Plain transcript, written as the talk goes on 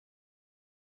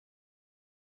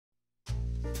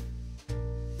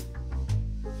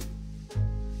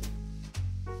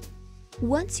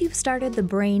Once you've started the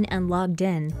brain and logged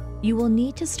in, you will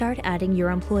need to start adding your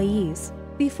employees.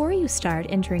 Before you start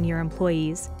entering your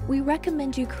employees, we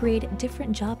recommend you create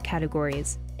different job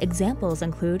categories. Examples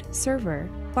include server,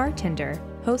 bartender,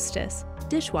 hostess,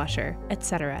 dishwasher,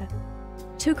 etc.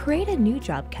 To create a new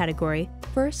job category,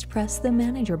 first press the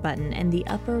Manager button in the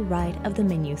upper right of the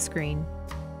menu screen.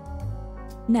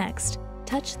 Next,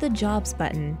 touch the Jobs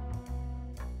button.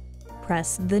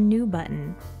 Press the New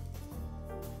button.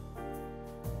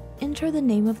 Enter the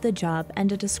name of the job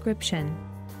and a description.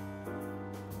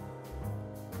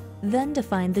 Then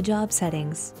define the job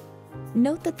settings.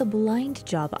 Note that the blind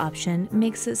job option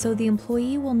makes it so the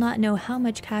employee will not know how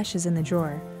much cash is in the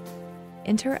drawer.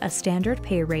 Enter a standard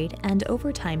pay rate and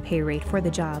overtime pay rate for the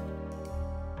job.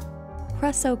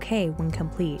 Press OK when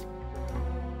complete.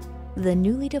 The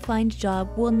newly defined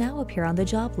job will now appear on the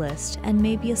job list and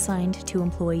may be assigned to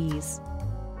employees.